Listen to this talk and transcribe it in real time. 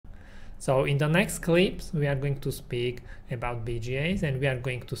So in the next clips, we are going to speak about BGAs, and we are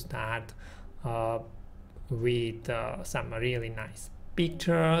going to start with some really nice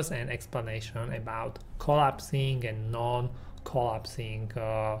pictures and explanation about collapsing and non-collapsing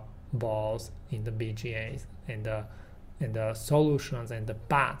balls in the BGAs, and the solutions and the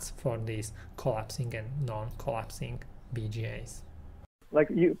paths for these collapsing and non-collapsing BGAs. Like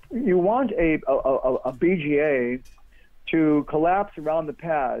you want a BGA to collapse around the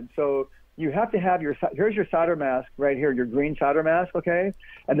pad. So you have to have here's your solder mask right here, your green solder mask, okay?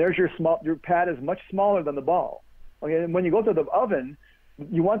 And there's your pad is much smaller than the ball. Okay, and when you go to the oven,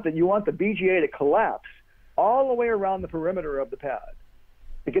 you want the BGA to collapse all the way around the perimeter of the pad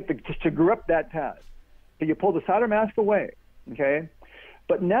to grip that pad. So you pull the solder mask away, okay?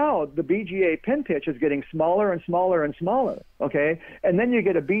 But now the BGA pin pitch is getting smaller and smaller and smaller, okay? And then you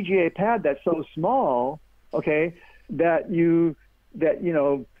get a BGA pad that's so small, okay, that if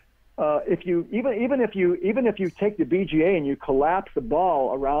you take the BGA and you collapse the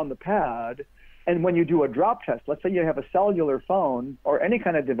ball around the pad, and when you do a drop test, let's say you have a cellular phone or any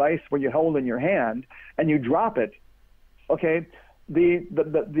kind of device where you hold in your hand and you drop it, okay, the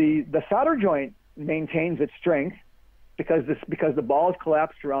solder joint maintains its strength because the ball is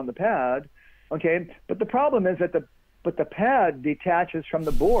collapsed around the pad, okay. But the problem is that the pad detaches from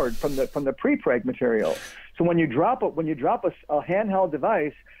the board, from the pre-preg material. So when you drop a handheld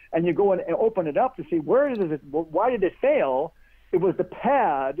device and you go and open it up to see why did it fail, it was the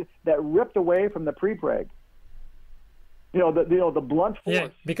pad that ripped away from the pre-preg. The blunt force. Yeah,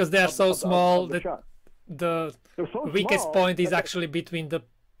 because they are so small that the weakest point is actually between the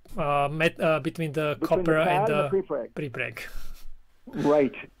copper and the pre-preg.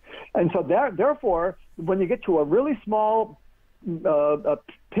 Right. And so therefore, when you get to a really small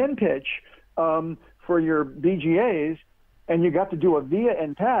pin pitch for your BGAs, and you got to do a via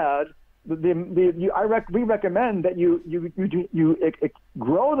and pad, we recommend that you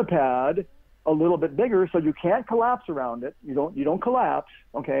grow the pad a little bit bigger so you can't collapse around it. You don't collapse,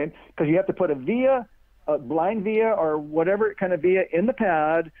 okay? Because you have to put a via, a blind via or whatever kind of via in the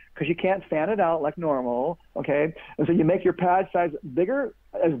pad, because you can't fan it out like normal, okay? And so you make your pad size bigger,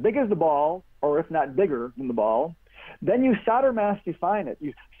 as big as the ball, or if not bigger than the ball. Then you solder mask define it.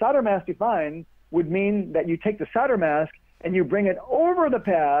 Solder mask define would mean that you take the solder mask and you bring it over the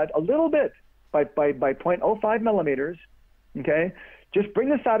pad a little bit by 0.05 millimeters, okay? Just bring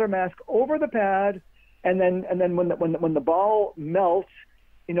the solder mask over the pad, and then when the ball melts,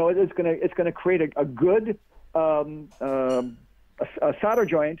 it's gonna create a good a solder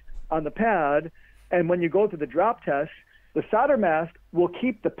joint on the pad. And when you go to the drop test, the solder mask will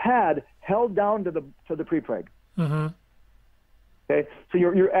keep the pad held down to the pre-preg. Mm-hmm. Okay, so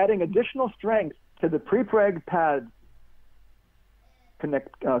you're adding additional strength to the pre-preg pad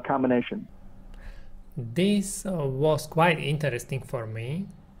combination. This was quite interesting for me,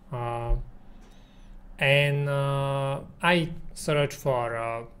 and I searched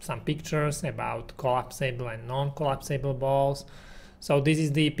for some pictures about collapsible and non-collapsible balls. So this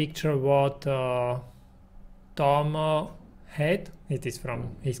is the picture what Tom had. It is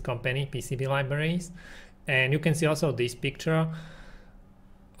from his company, PCB Libraries, and you can see also this picture.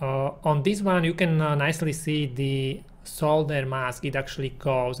 On this one you can nicely see the solder mask. It actually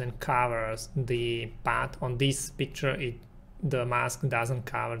goes and covers the pad. On this picture the mask doesn't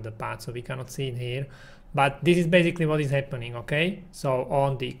cover the pad, so we cannot see it here, but this is basically what is happening, okay? So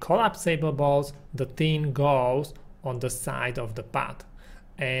on the collapsible balls, the tin goes on the side of the pad,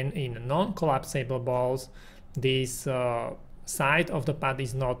 and in non-collapsible balls, this side of the pad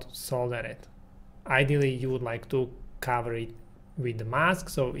is not soldered. Ideally you would like to cover it with the mask,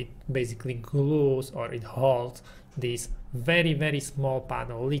 so it basically glues or it holds this very, very small pad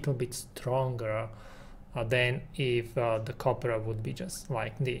a little bit stronger than if the copper would be just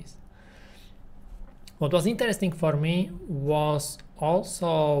like this. What was interesting for me was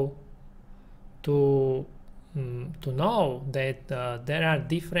also to know that there are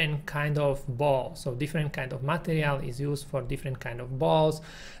different kind of balls, so different kind of material is used for different kind of balls,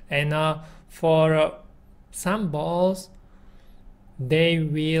 and for some balls they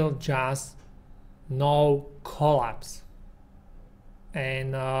will just no collapse,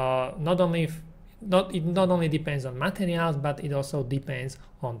 and it not only depends on materials, but it also depends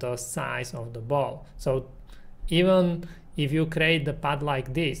on the size of the ball. So even if you create the pad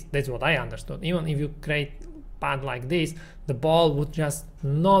like this, that's what I understood, even if you create pad like this, the ball would just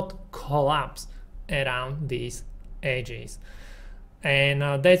not collapse around these edges, and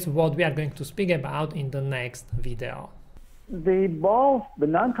that's what we are going to speak about in the next video. The balls, the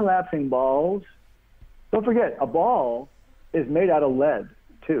non-collapsing balls, don't forget, a ball is made out of lead.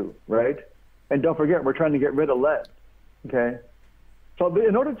 too, right? And don't forget, we're trying to get rid of lead, okay? So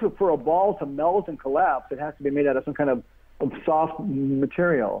in order for a ball to melt and collapse, it has to be made out of some kind of soft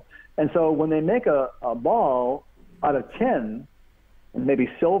material. And so when they make a ball out of tin, and maybe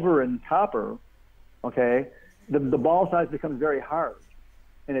silver and copper, okay, the ball size becomes very hard,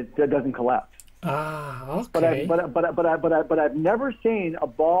 and it doesn't collapse. Ah, okay. But I've never seen a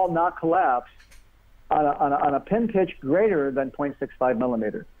ball not collapse on a pin pitch greater than 0.65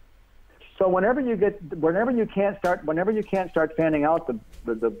 millimeter. So whenever you can't start fanning out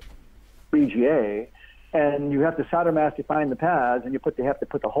the BGA, and you have to solder mask define the pads, and you have to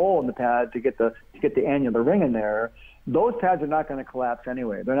put the hole in the pad to get the annular ring in there, those pads are not going to collapse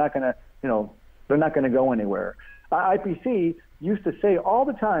anyway. They're not going to go anywhere. IPC used to say all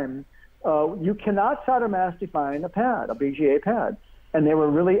the time, you cannot solder mask define a pad, a BGA pad, and they were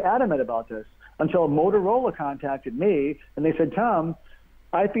really adamant about this until Motorola contacted me and they said, Tom,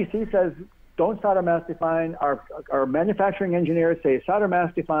 IPC says don't solder mask define. Our manufacturing engineers say solder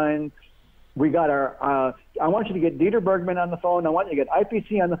mask define. We got I want you to get Dieter Bergman on the phone. I want you to get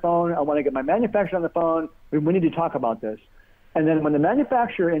IPC on the phone. I want to get my manufacturer on the phone. We need to talk about this. And then when the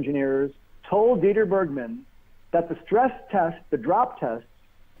manufacturer engineers told Dieter Bergman that the stress test, the drop test,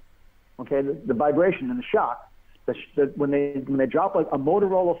 okay, the vibration and the shock, when they drop a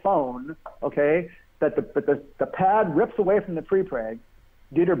Motorola phone, okay, that the pad rips away from the prepreg,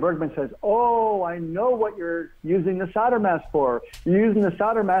 Dieter Bergman says, oh, I know what you're using the solder mask for. You're using the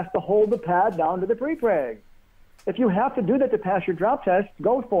solder mask to hold the pad down to the prepreg. If you have to do that to pass your drop test,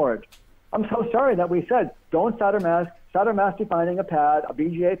 go for it. I'm so sorry that we said, don't solder mask. Solder mask defining a pad, a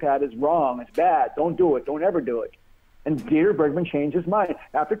BGA pad, is wrong. It's bad. Don't do it. Don't ever do it. And Dieter Bergman changed his mind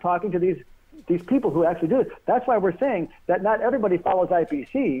after talking to these people who actually do it. That's why we're saying that not everybody follows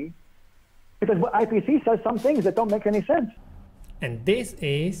IPC, because IPC says some things that don't make any sense. And this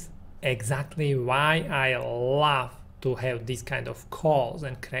is exactly why I love to have these kind of calls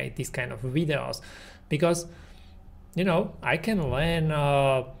and create these kind of videos, because, you know, I can learn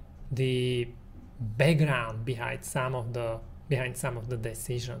the background behind some of the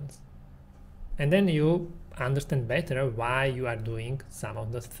decisions, and then you understand better why you are doing some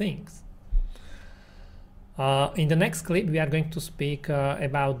of the things. In the next clip, we are going to speak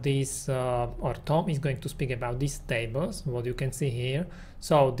about this, or Tom is going to speak about these tables, what you can see here.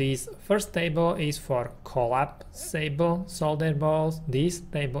 So this first table is for collapsible solder balls. This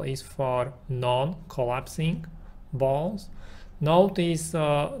table is for non-collapsing balls. Notice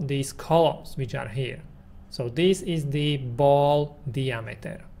these columns which are here. So this is the ball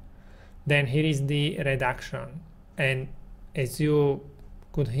diameter. Then here is the reduction. And as you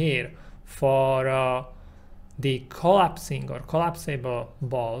could hear, for the collapsing or collapsible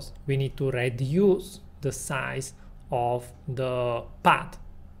balls, we need to reduce the size of the pad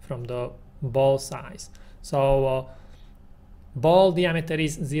from the ball size. So ball diameter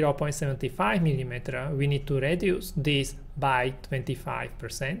is 0.75 millimeter. We need to reduce this by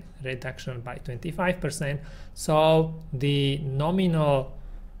 25%, reduction by 25%. So the nominal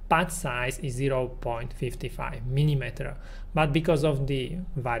pad size is 0.55 millimeter. But because of the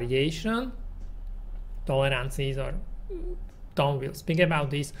variation, tolerances, or Tom will speak about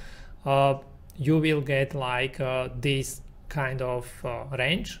this, you will get like this kind of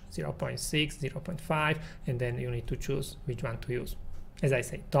range, 0.6, 0.5, and then you need to choose which one to use. As I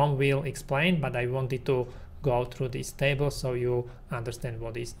say, Tom will explain, but I wanted to go through this table so you understand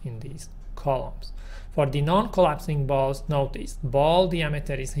what is in these columns. For the non-collapsing balls, notice ball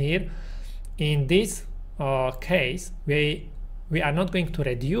diameter is here. In this case, we are not going to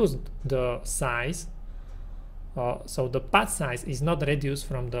reduce the size. So the pad size is not reduced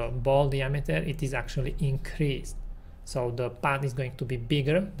from the ball diameter, it is actually increased. So the pad is going to be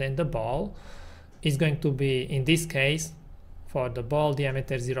bigger than the ball. It's going to be, in this case, for the ball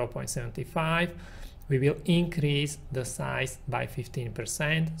diameter 0.75, we will increase the size by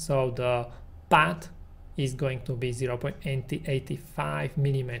 15%. So the pad is going to be 0.85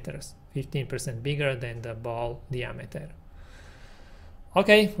 millimeters, 15% bigger than the ball diameter.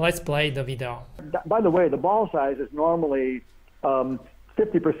 Okay, let's play the video. By the way, the ball size is normally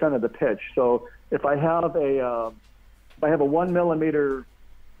 50% of the pitch. So if I have a 1 millimeter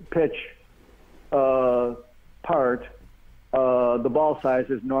pitch part, the ball size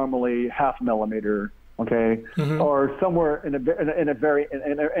is normally 0.5 millimeter. Okay, or somewhere in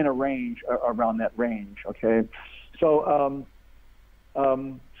a range around that range. Okay, so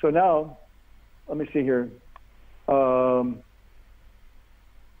so now let me see here. So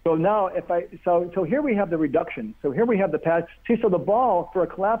now so here we have the reduction. So here we have the pad. See, so the ball, for a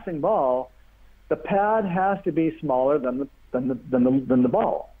collapsing ball, the pad has to be smaller than than the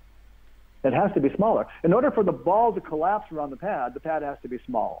ball. It has to be smaller. In order for the ball to collapse around the pad has to be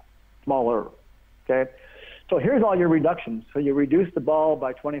smaller. Okay? So here's all your reductions. So you reduce the ball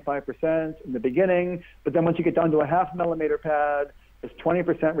by 25% in the beginning, but then once you get down to a 0.5 millimeter pad, it's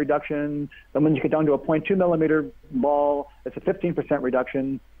 20% reduction. Then when you get down to a 0.2 millimeter ball, it's a 15%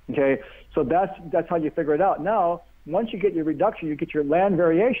 reduction. Okay? So that's how you figure it out. Now, once you get your reduction, you get your land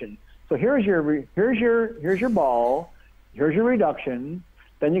variation. So here's your ball, here's your reduction.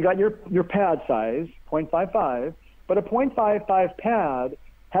 Then you got your pad size, 0.55, but a 0.55 pad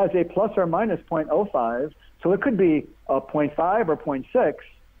has a plus or minus 0.05, so it could be a 0.5 or 0.6,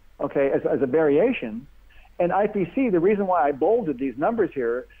 okay, as a variation. And IPC, the reason why I bolded these numbers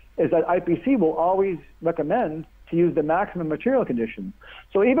here is that IPC will always recommend to use the maximum material condition.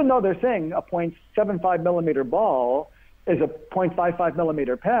 So even though they're saying a 0.75 millimeter ball is a 0.55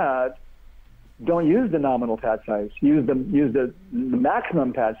 millimeter pad, don't use the nominal pad size. Use the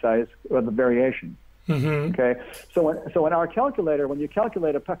maximum pad size or the variation. Mm-hmm. Okay. So in our calculator, when you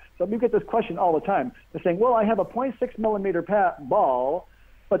calculate so we get this question all the time. They're saying, well, I have a 0.6 millimeter ball,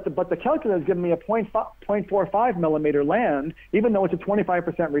 but the calculator is giving me a 0.45 millimeter land, even though it's a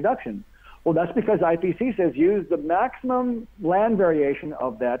 25% reduction. Well, that's because IPC says use the maximum land variation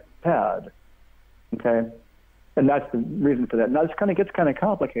of that pad. Okay. And that's the reason for that. Now, this gets kind of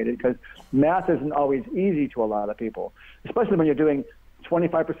complicated because math isn't always easy to a lot of people, especially when you're doing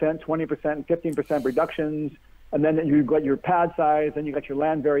 25%, 20%, 15% reductions, and then you got your pad size, then you got your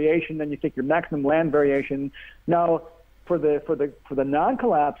land variation, then you take your maximum land variation. Now, for the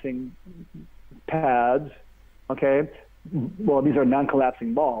non-collapsing pads, okay, well, these are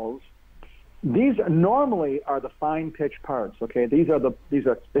non-collapsing balls. These normally are the fine pitch parts. Okay, they start at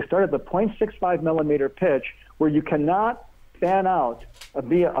the 0.65 millimeter pitch, where you cannot fan out a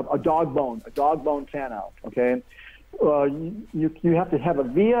dog bone fan out. Okay, you have to have a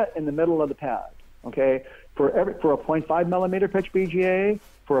via in the middle of the pad. Okay, for a 0.5 millimeter pitch BGA,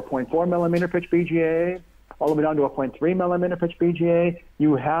 for a 0.4 millimeter pitch BGA, all the way down to a 0.3 millimeter pitch BGA,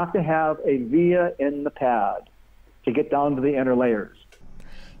 you have to have a via in the pad to get down to the inner layers.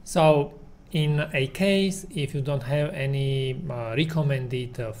 So in a case, if you don't have any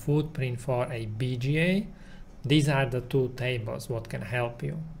recommended footprint for a BGA, these are the two tables what can help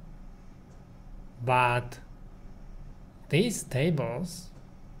you. But these tables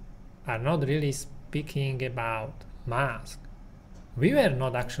are not really speaking about mask. We were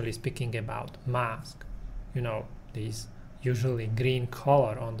not actually speaking about mask. You know, this usually green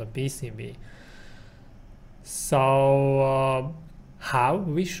color on the PCB. So how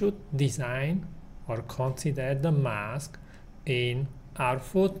we should design or consider the mask in our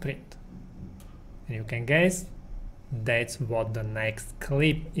footprint? And you can guess that's what the next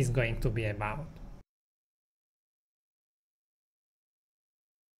clip is going to be about.